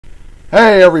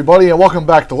Hey everybody, and welcome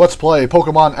back to Let's Play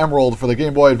Pokemon Emerald for the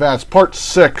Game Boy Advance, Part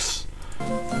 6.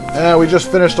 And we just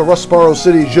finished the Rustboro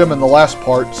City Gym in the last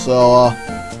part, so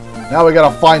now we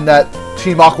gotta find that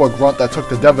Team Aqua Grunt that took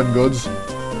the Devon Goods.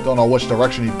 Don't know which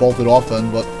direction he bolted off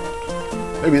in, but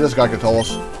maybe this guy could tell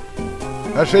us.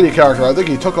 That shady character, I think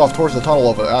he took off towards the tunnel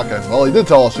of it. Okay, well he did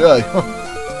tell us, yay.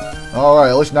 Alright,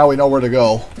 at least now we know where to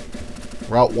go.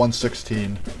 Route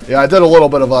 116. Yeah, I did a little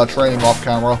bit of training off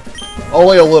camera.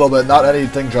 Only a little bit, not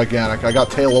anything gigantic. I got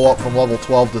Talo up from level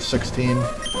 12 to 16.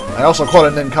 I also caught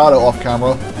a Nincada off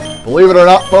camera. Believe it or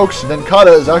not, folks,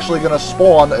 Nincada is actually going to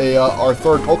spawn our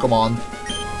third Pokemon.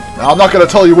 Now, I'm not going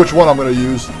to tell you which one I'm going to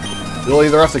use. You'll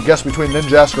either have to guess between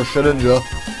Ninjask or Shedinja.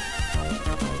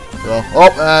 So,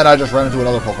 oh, and I just ran into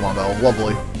another Pokemon battle.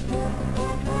 Lovely.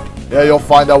 Yeah, you'll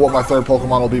find out what my third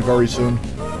Pokemon will be very soon.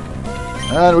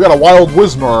 And we got a Wild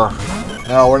Whismur.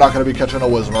 No, we're not going to be catching a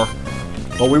Whismur.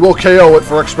 But we will KO it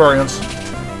for experience.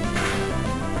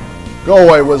 Go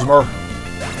away, Whismur.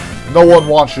 No one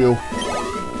wants you.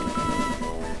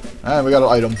 And we got an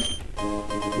item.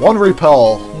 One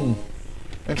Repel.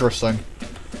 Interesting.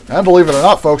 And believe it or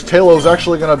not, folks, Talo's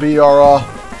actually going to be our,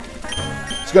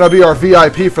 it's going to be our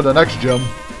VIP for the next gym.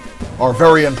 Our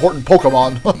very important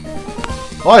Pokemon.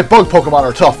 My bug Pokemon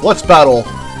are tough. Let's battle.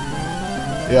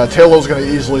 Yeah, Talo's going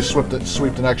to easily sweep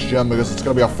the next gym because it's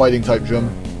going to be a fighting type gym.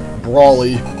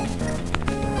 Brawly.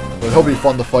 But he'll be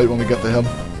fun to fight when we get to him.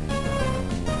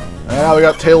 And now we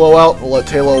got Talo out. We'll let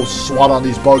Talo swat on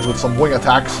these bugs with some wing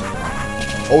attacks.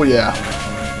 Oh yeah.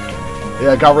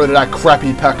 Yeah, got rid of that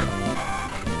crappy peck.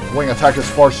 Wing attack is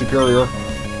far superior.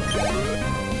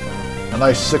 A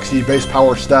nice 60 base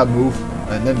power stab move.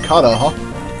 And Nincada, huh?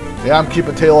 Yeah, I'm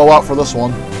keeping Talo out for this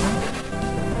one.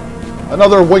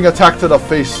 Another wing attack to the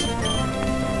face.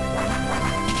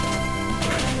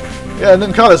 Yeah,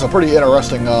 Nincada is a pretty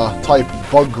interesting type,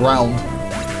 bug ground.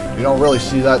 You don't really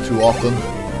see that too often.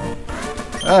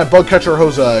 And Bug Catcher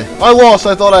Jose. I lost,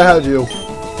 I thought I had you.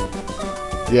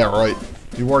 Yeah, right.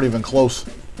 You weren't even close.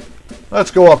 Let's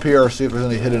go up here, see if there's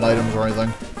any hidden items or anything.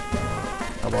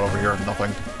 How about over here?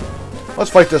 Nothing.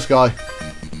 Let's fight this guy.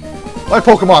 My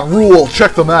Pokemon rule,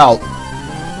 check them out.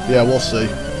 Yeah, we'll see.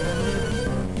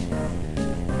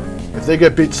 If they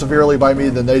get beat severely by me,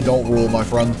 then they don't rule, my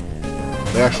friend.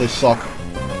 They actually suck.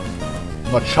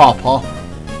 Machop, huh?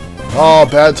 Oh,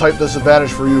 bad type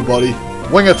disadvantage for you, buddy.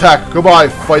 Wing attack. Goodbye,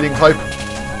 fighting type.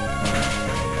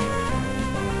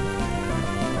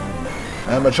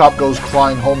 And Machop goes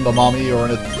crying home to mommy, or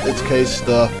in its case,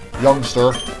 the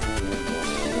youngster.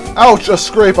 Ouch, a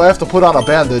scrape. I have to put on a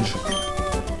bandage.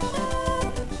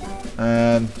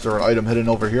 And is there an item hidden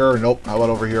over here? Nope. How about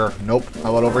over here? Nope.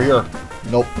 How about over here?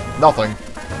 Nope. Nothing.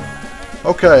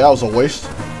 Okay, that was a waste.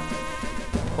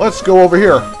 Let's go over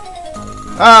here.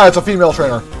 Ah, it's a female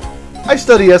trainer. I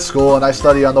study at school, and I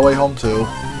study on the way home, too.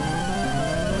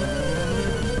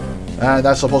 And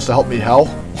that's supposed to help me how?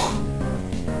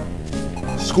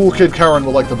 School kid Karen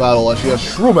would like to battle, and she has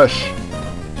Shroomish.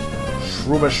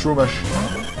 Shroomish.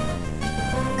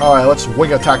 Alright, let's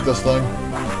wing attack this thing.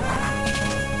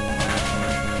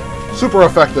 Super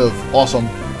effective. Awesome.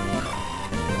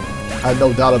 I had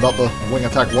no doubt about the wing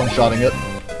attack one-shotting it.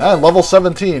 And level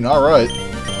 17, alright.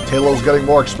 Talo's getting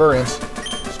more experience.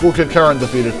 School Kid Karen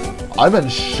defeated. I'm in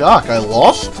shock. I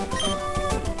lost?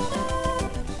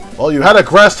 Well, you had a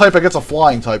grass type against a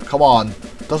flying type. Come on.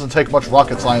 Doesn't take much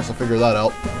rocket science to figure that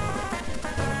out.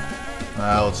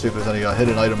 Let's see if there's any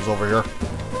hidden items over here.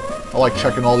 I like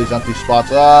checking all these empty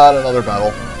spots. Another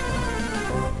battle.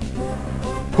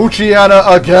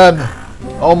 Poochyena again.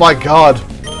 Oh my god.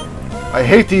 I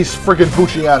hate these friggin'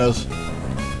 Poochyenas.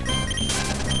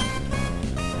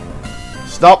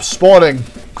 Stop spawning.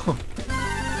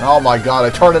 Oh my god, I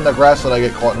turn in the grass and I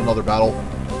get caught in another battle.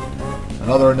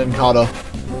 Another Nincada.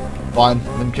 Fine,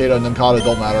 Nincada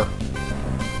don't matter.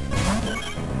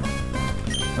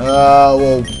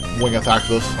 We'll wing attack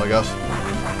this, I guess.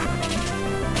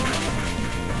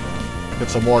 Get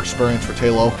some more experience for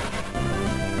Talo.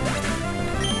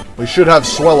 We should have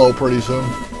Swellow pretty soon.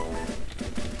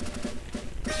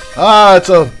 It's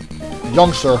a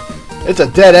youngster. It's a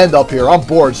dead end up here. I'm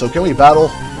bored, so can we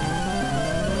battle?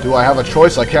 Do I have a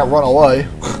choice? I can't run away.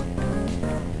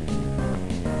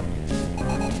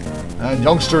 And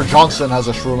youngster Johnson has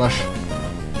a Shroomish.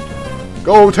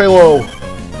 Go, Talo!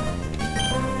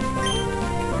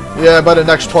 Yeah, by the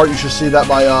next part you should see that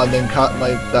my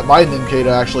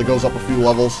Nincada actually goes up a few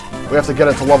levels. We have to get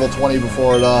it to level 20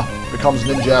 before it becomes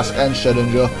Ninjask and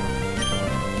Shedinja.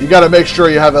 You gotta make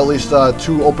sure you have at least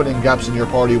 2 opening gaps in your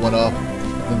party when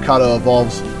Nincada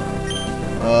evolves.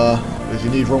 Because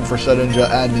you need room for Shedinja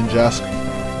and Ninjask.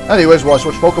 Anyways, will I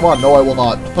switch Pokemon? No, I will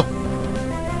not.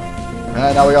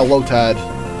 And now we got Lotad.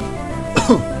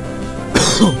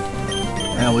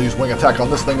 And we'll use Wing Attack on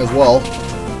this thing as well.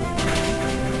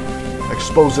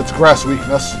 Expose its grass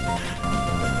weakness.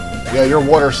 Yeah, your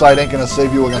water side ain't gonna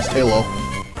save you against Halo.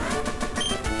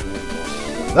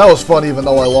 That was fun even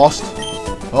though I lost.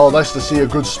 Oh, nice to see a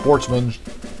good sportsman.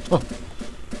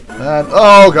 And,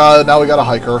 oh god, now we got a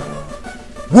hiker.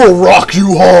 We'll rock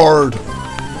you hard!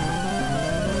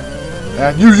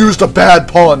 And you used a bad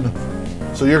pun,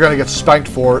 so you're gonna get spanked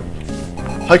for it.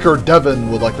 Hiker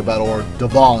Devon would like to battle, or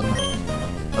Devon.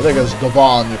 I think it's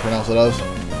Devon you pronounce it as.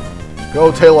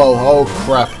 Go Talo, oh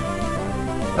crap.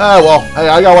 Ah well, hey,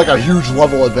 I got like a huge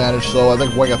level advantage, so I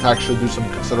think Wing Attack should do some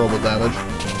considerable damage.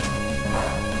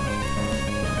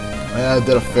 Yeah, it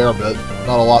did a fair bit.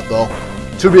 Not a lot though.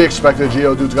 To be expected,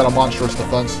 Geodude's got a monstrous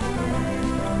defense.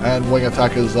 And Wing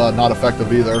Attack is not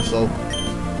effective either, so...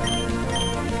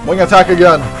 Wing Attack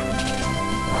again!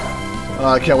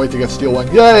 I can't wait to get Steel Wing.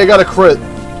 Yay, I got a crit!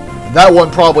 That one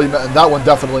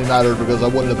definitely mattered because I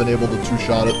wouldn't have been able to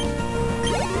two-shot it.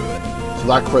 So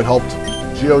that crit helped.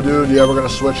 Geodude, yeah, we're gonna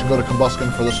switch and go to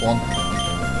Combuskin for this one.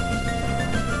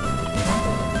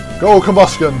 Go,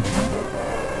 Combuskin!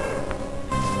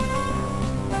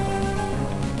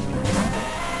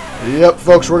 Yep,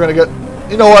 folks, we're gonna get...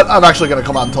 You know what? I'm actually gonna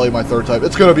come out and tell you my third type.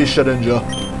 It's gonna be Shedinja.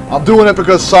 I'm doing it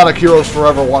because Sonic Heroes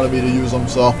Forever wanted me to use them,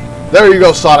 so... There you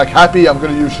go, Sonic. Happy I'm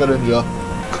gonna use Shedinja.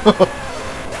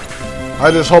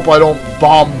 I just hope I don't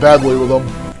bomb badly with them.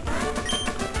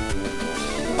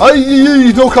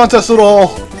 No contest at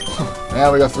all!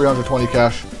 And we got 320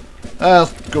 cash.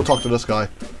 Let's go talk to this guy.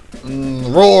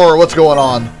 Roar, what's going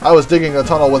on? I was digging a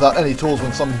tunnel without any tools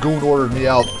when some goon ordered me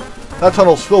out. That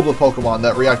tunnel's filled with Pokemon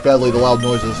that react badly to loud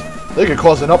noises. They could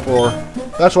cause an uproar.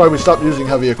 That's why we stopped using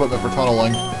heavy equipment for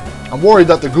tunneling. I'm worried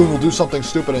that the goon will do something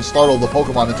stupid and startle the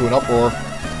Pokemon into an uproar.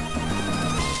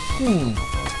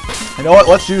 You know what?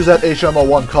 Let's use that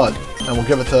HMO1 cut, and we'll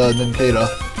give it to Nincada.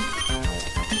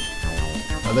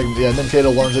 I think, yeah, Nincada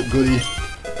learns it goody.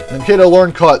 Nincada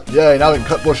learned cut. Yay, now we can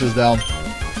cut bushes down.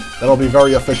 That'll be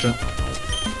very efficient.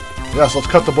 Yes, let's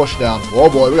cut the bush down. Oh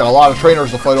boy, we got a lot of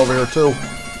trainers to fight over here, too.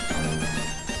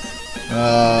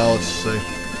 Let's see.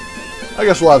 I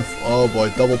guess we'll have, oh boy,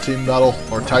 double team battle,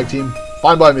 or tag team.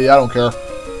 Fine by me, I don't care.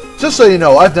 Just so you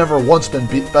know, I've never once been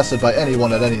bested by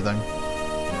anyone at anything.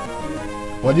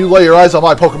 When you lay your eyes on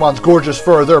my Pokemon's gorgeous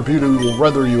fur, their beauty will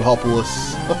render you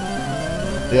helpless.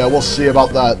 Yeah, we'll see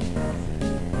about that.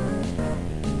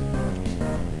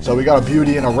 So we got a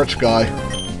beauty and a rich guy.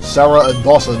 Sarah and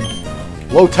Dawson.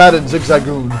 Lotad and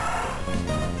Zigzagoon.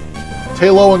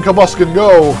 Talo and Combuskin,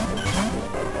 go!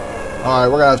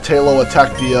 Alright, we're gonna have Talo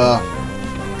attack the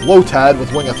Lotad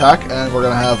with Wing Attack, and we're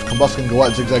gonna have Combuskin go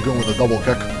at Zigzagoon with a double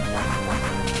kick.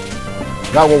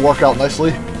 That will work out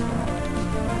nicely.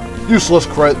 Useless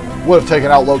crit. Would have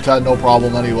taken out Lotad no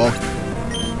problem anyway.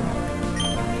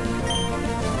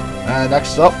 And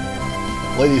next up,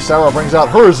 Lady Sarah brings out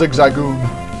her Zigzagoon.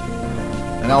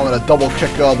 And now I'm gonna double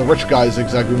kick the rich guy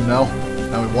Zigzagoon now.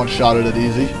 Now we one-shotted it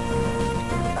easy.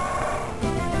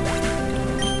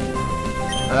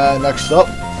 And next up,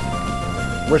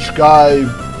 rich guy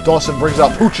Dawson brings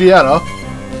out Poochyena.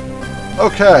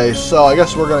 Okay, so I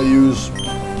guess we're going to use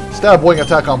Stab Wing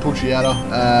Attack on Poochyena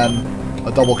and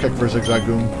a double kick for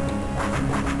Zigzagoon.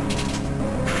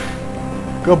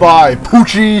 Goodbye,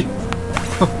 Poochie!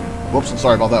 Whoops, I'm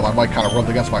sorry about that. My mic kind of rubbed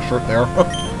against my shirt there.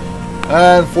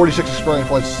 And 46 experience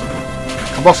points.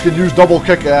 Combuskin used double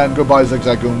kick and goodbye,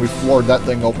 Zigzagoon. We floored that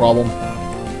thing, no problem.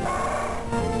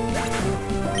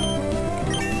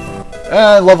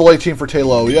 And level 18 for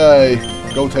Talo. Yay.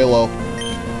 Go Talo.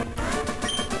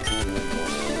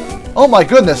 Oh my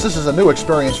goodness, this is a new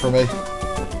experience for me.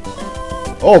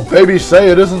 Oh, baby, say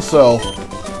it isn't so.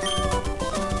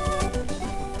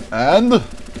 And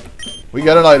we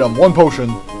get an item. 1 potion.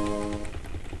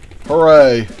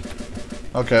 Hooray.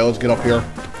 Okay, let's get up here.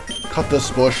 Cut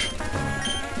this bush.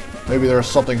 Maybe there's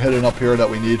something hidden up here that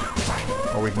we need.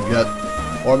 Or we can get.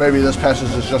 Or maybe this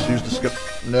passage is just used to skip.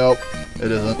 Nope,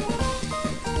 it isn't.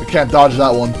 We can't dodge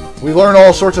that one. We learn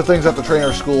all sorts of things at the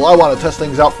trainer school. I want to test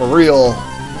things out for real.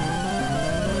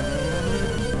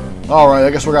 Alright, I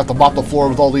guess we're going to have to mop the floor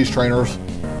with all these trainers.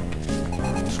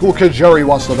 School kid Jerry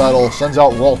wants to battle. Sends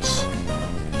out Ralts.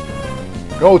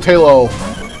 Go, Talo.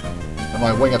 And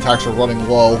my wing attacks are running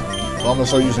low. So I'm going to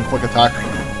start using Quick Attack.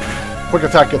 Quick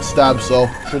Attack gets stabbed, so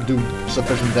should do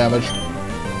sufficient damage.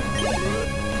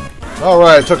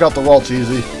 Alright, took out the Ralts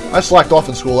easy. I slacked off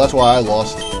in school, that's why I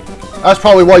lost. That's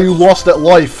probably why you lost at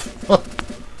life.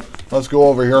 Let's go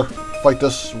over here. Fight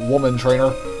this woman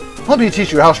trainer. Let me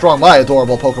teach you how strong my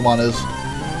adorable Pokemon is.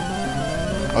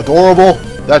 Adorable?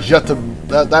 That's yet to...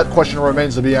 That question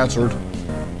remains to be answered.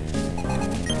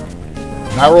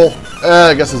 Marill?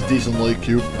 I guess it's decently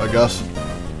cute, I guess.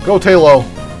 Go Tailo.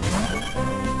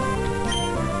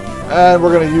 And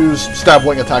we're going to use Stab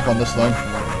Wing Attack on this thing.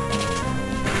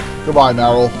 Goodbye,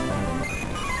 Marill.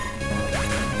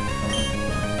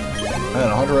 And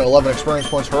 111 experience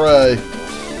points, hooray!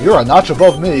 You're a notch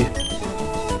above me.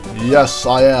 Yes,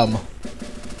 I am.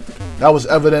 That was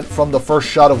evident from the first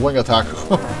shot of Wing Attack.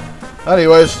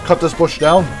 Anyways, cut this bush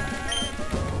down.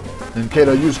 And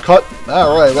Kato use cut.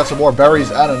 Alright, got some more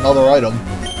berries and another item.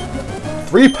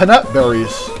 3 Panette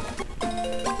berries.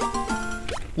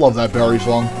 Love that berry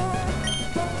song.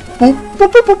 Boop,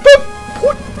 boop, boop, boop,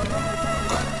 boop.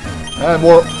 And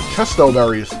more Chesto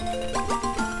berries.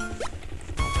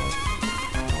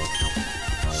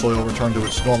 Soil returned to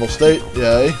its normal state.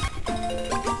 Yay.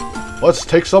 Let's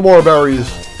take some more berries.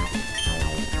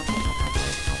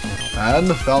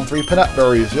 And found 3 Panette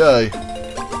berries. Yay.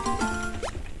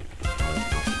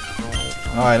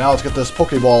 Alright, now let's get this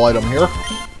Pokeball item here.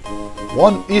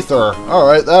 1 Ether.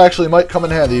 Alright, that actually might come in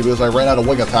handy because I ran out of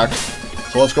Wing Attack.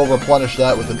 So let's go replenish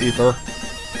that with an Ether.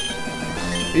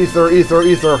 Ether, Ether,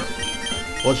 Ether.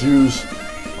 Let's use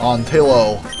on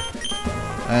Tailo.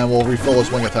 And we'll refill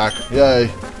his Wing Attack. Yay.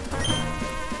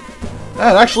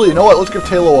 And actually, you know what? Let's give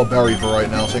Tailo a berry for right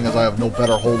now, seeing as I have no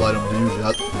better hold item to use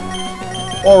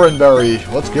yet. Oran Berry.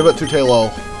 Let's give it to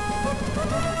Tailo.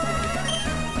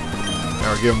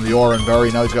 Now we give him the Oran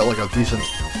Berry. Now he's got like a decent...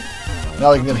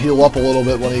 Now he can heal up a little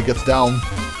bit when he gets down.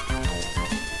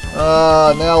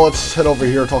 Now let's head over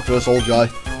here and talk to this old guy.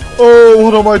 Oh,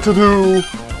 what am I to do?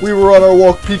 We were on our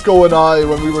walk, Pico and I,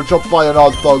 when we were jumped by an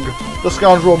odd thug. The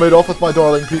scoundrel made off with my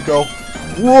darling Pico.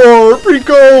 Roar,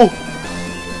 Pico!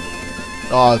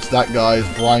 Ah, it's that guy, it's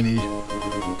Briney.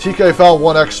 TK found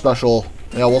 1X special.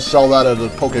 Yeah, we'll sell that at a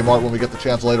Pokemart when we get the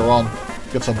chance later on.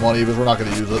 Get some money, because we're not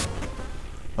going to use it.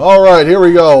 Alright, here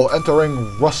we go.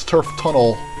 Entering Rust Turf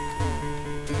Tunnel.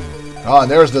 Ah,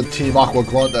 and there's the Team Aqua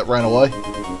Grunt that ran away.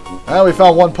 And we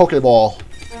found 1 Pokeball.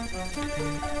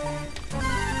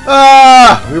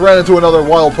 Ah! We ran into another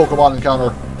wild Pokemon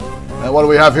encounter. And what do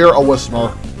we have here? A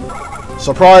Whismur.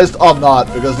 Surprised? I'm not,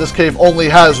 because this cave only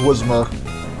has Whismur.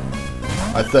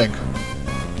 I think.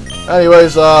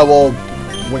 Anyways, we'll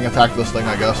Wing Attack this thing,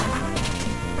 I guess.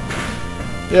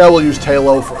 Yeah, we'll use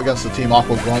Tailo against the Team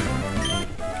Aqua Grunt.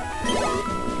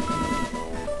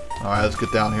 Alright, let's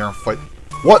get down here and fight.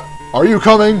 What? Are you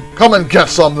coming? Come and get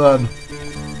some, then.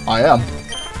 I am.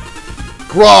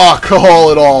 Grah,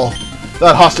 call it all.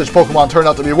 That hostage Pokemon turned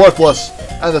out to be worthless.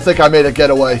 And to think I made a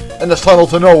getaway. In this tunnel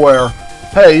to nowhere.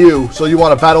 Hey, you. So you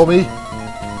want to battle me?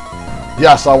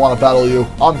 Yes, I want to battle you.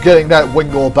 I'm getting that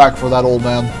Wingull back for that old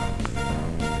man.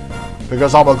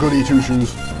 Because I'm a goody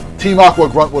two-shoes. Team Aqua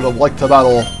Grunt would have liked to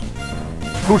battle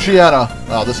Poochyena.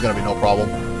 Oh, this is going to be no problem.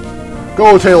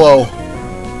 Go, Tailo.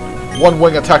 1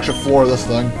 Wing Attack should floor this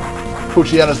thing.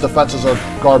 Poochyena's defenses are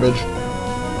garbage.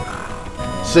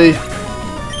 See?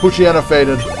 Poochyena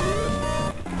faded.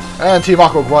 And Team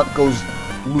Aqua Grunt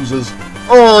loses.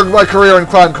 Urgh, my career in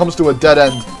crime comes to a dead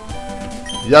end.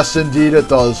 Yes, indeed it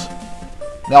does.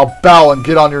 Now bow and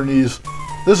get on your knees.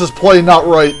 This is plain not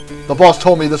right. The boss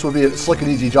told me this would be a slick and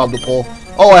easy job to pull.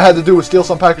 All I had to do was steal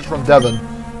some package from Devon.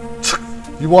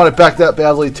 You want it back that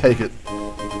badly? Take it.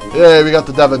 Yay, we got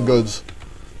the Devon Goods.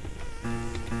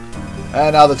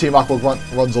 And now the Team Aqua Grunt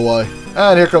runs away.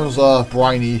 And here comes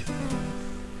Briney.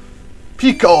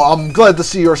 Pico, I'm glad to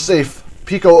see you're safe.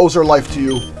 Pico owes her life to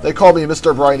you. They call me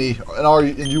Mr. Briney.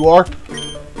 And you are?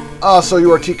 Ah, so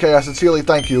you are TK. I sincerely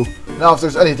thank you. Now, if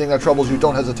there's anything that troubles you,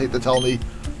 don't hesitate to tell me.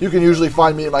 You can usually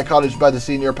find me at my cottage by the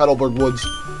sea near Petalburg Woods.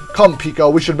 Come, Pico,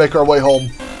 we should make our way home.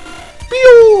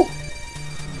 Pew!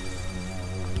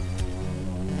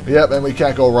 Yep, and we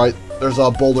can't go right. There's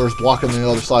boulders blocking the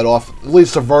other side off. It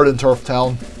leads to Verdant Turf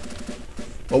Town.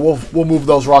 But we'll move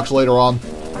those rocks later on.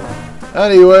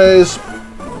 Anyways.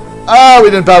 We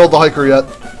didn't battle the hiker yet.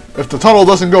 If the tunnel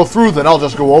doesn't go through, then I'll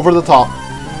just go over the top.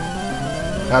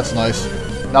 That's nice.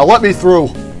 Now let me through.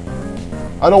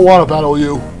 I don't want to battle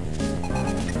you.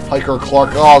 Hiker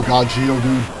Clark. Oh god,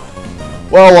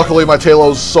 Geodude. Well, luckily my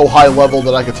Tailo's so high level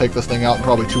that I could take this thing out in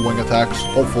probably 2 Wing Attacks.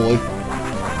 Hopefully.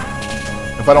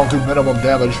 If I don't do minimum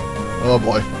damage. Oh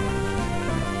boy.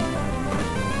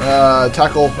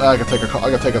 Tackle. I could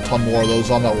take a ton more of those,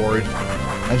 so I'm not worried.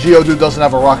 And Geodude doesn't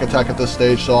have a Rock Attack at this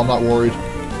stage, so I'm not worried.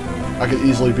 I could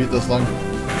easily beat this thing.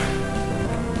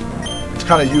 It's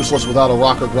kind of useless without a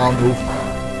Rock or Ground move.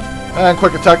 And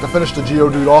Quick Attack to finish the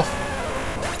Geodude off.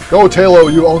 Go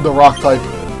Tailo, you own the Rock type.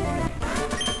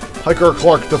 Hiker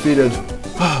Clark defeated.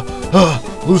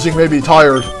 Losing made me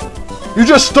tired. You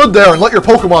just stood there and let your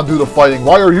Pokemon do the fighting.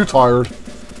 Why are you tired?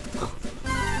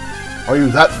 Are you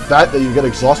that fat that you get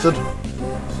exhausted?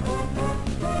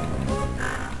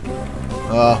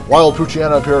 Wild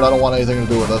Poochyena appeared. I don't want anything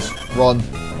to do with this. Run.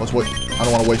 Let's wait. I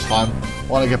don't want to waste time. I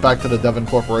want to get back to the Devon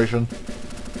Corporation.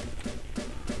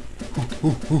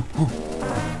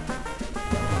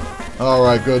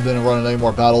 Alright, good. Didn't run in any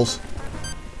more battles.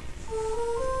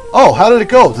 Oh, how did it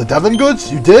go? The Devon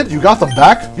Goods? You did? You got them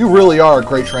back? You really are a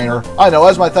great trainer. I know.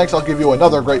 As my thanks, I'll give you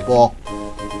another great ball.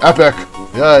 Epic.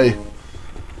 Yay.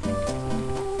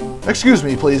 Excuse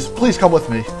me, please. Please come with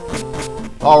me.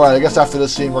 Alright, I guess after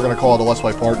this scene, we're going to call it a Let's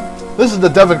Play part. This is the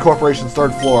Devon Corporation's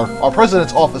 3rd floor. Our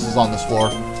president's office is on this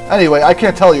floor. Anyway, I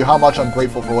can't tell you how much I'm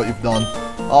grateful for what you've done.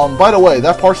 By the way,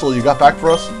 that parcel you got back for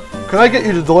us, could I get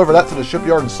you to deliver that to the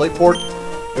shipyard in Slateport?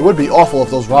 It would be awful if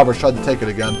those robbers tried to take it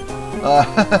again.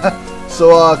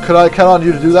 Could I count on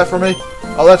you to do that for me?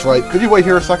 Oh, that's right. Could you wait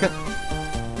here a second?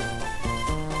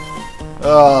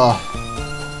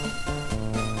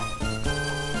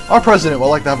 Our president would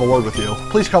like to have a word with you.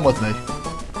 Please come with me.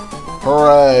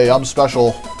 Hooray, I'm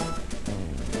special.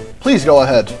 Please go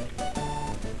ahead.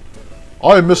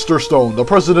 I'm Mr. Stone, the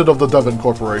president of the Devon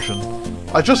Corporation.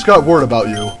 I just got word about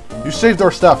you. You saved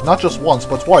our staff not just once,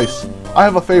 but twice. I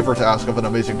have a favor to ask of an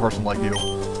amazing person like you.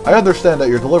 I understand that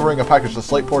you're delivering a package to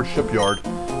Slateport Shipyard.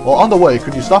 Well, on the way,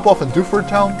 could you stop off in Dewford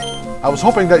Town? I was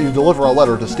hoping that you'd deliver a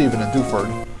letter to Stephen in Dewford.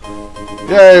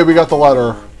 Yay, we got the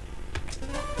letter.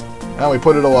 And we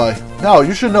put it away. Now,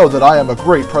 you should know that I am a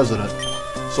great president.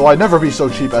 So I'd never be so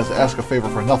cheap as to ask a favor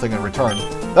for nothing in return.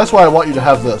 That's why I want you to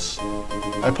have this.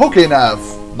 A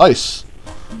PokeNav. Nice.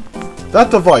 That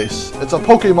device, it's a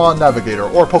Pokemon Navigator,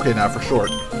 or PokeNav for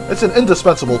short. It's an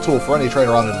indispensable tool for any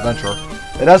trainer on an adventure.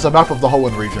 It has a map of the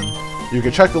Hoenn region. You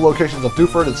can check the locations of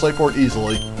Dewford and Slateport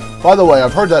easily. By the way,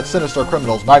 I've heard that sinister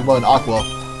criminals, Magma and Aqua,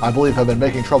 I believe have been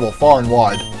making trouble far and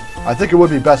wide. I think it would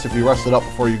be best if you rested up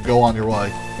before you go on your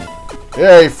way.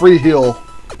 Yay, free heal.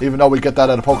 Even though we get that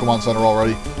at a Pokemon Center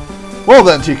already. Well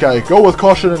then, TK, go with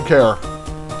caution and care.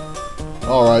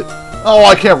 Alright. Oh,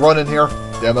 I can't run in here.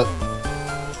 Damn it.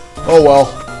 Oh well.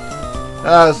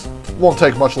 It won't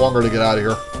take much longer to get out of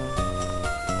here.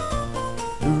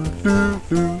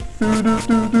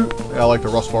 Yeah, I like the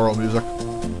Rustboro music.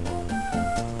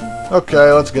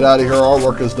 Okay, let's get out of here. Our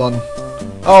work is done.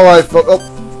 Alright, oh,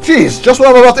 jeez, just when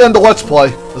I'm about to end the Let's Play,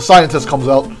 the scientist comes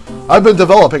out. I've been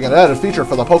developing an added feature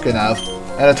for the PokeNav,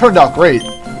 and it turned out great.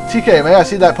 TK, may I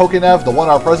see that PokeNav, the one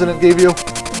our president gave you?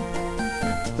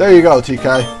 There you go,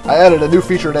 TK. I added a new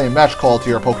feature named Match Call to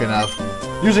your PokeNav.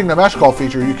 Using the Match Call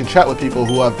feature, you can chat with people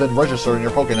who have been registered in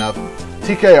your PokeNav.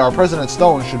 TK, our President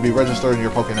Stone should be registered in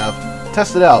your PokeNav.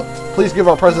 Test it out. Please give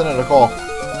our president a call.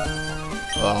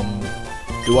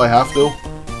 Do I have to?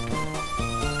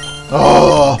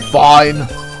 Oh, fine.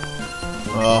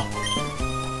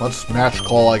 Let's match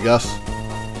call, I guess.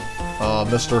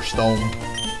 Mr. Stone.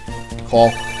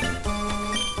 Call.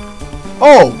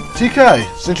 Oh, TK,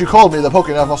 since you called me, the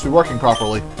PokeNav must be working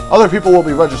properly. Other people will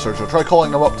be registered, so try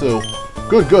calling them up too.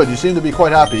 Good, good, you seem to be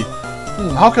quite happy.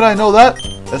 How could I know that?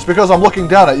 It's because I'm looking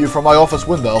down at you from my office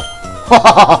window.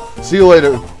 See you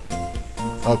later.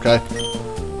 Okay.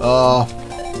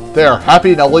 There,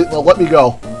 happy, now let me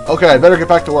go. Okay, I better get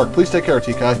back to work. Please take care,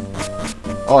 TK.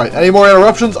 Alright, any more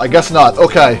interruptions? I guess not.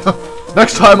 Okay.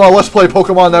 Next time on Let's Play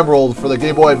Pokemon Emerald for the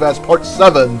Game Boy Advance Part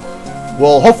 7,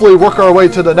 we'll hopefully work our way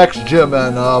to the next gym,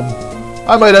 and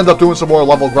I might end up doing some more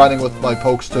level grinding with my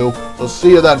pokes too. So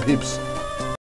see you then, peeps.